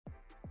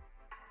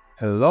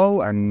Hello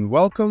and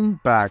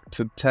welcome back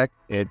to Tech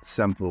It's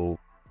Simple.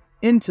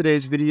 In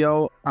today's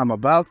video, I'm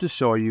about to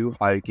show you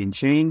how you can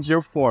change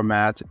your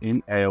format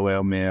in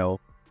AOL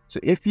Mail. So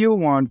if you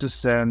want to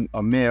send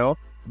a mail,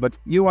 but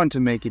you want to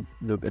make it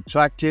look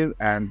attractive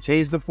and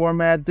change the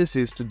format, this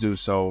is to do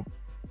so.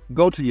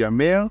 Go to your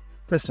mail,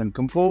 press on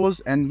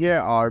Compose, and here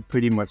are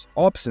pretty much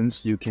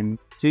options you can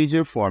change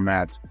your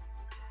format.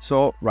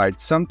 So write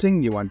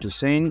something you want to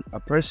send a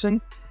person,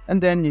 and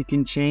then you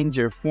can change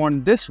your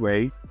font this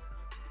way.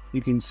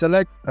 You can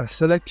select a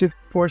selective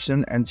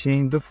portion and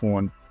change the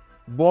font.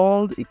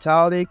 Bold,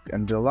 italic,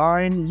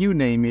 underline, you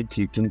name it,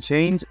 you can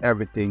change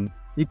everything.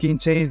 You can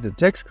change the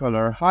text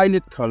color,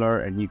 highlight color,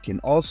 and you can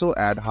also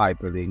add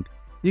hyperlink.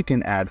 You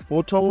can add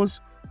photos,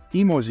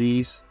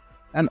 emojis,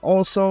 and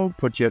also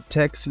put your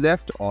text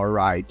left or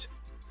right.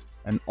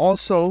 And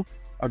also,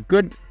 a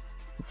good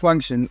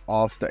function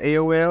of the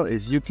AOL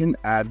is you can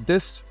add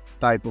this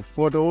type of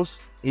photos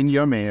in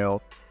your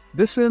mail.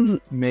 This will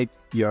make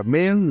your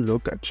mail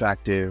look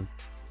attractive.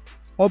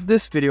 Hope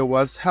this video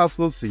was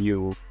helpful to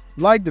you.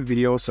 Like the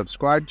video,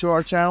 subscribe to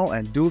our channel,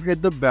 and do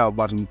hit the bell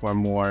button for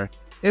more.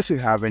 If you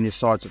have any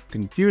sorts of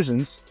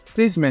confusions,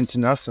 please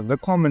mention us in the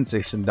comment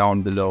section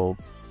down below.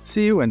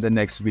 See you in the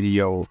next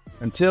video.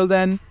 Until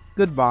then,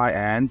 goodbye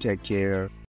and take care.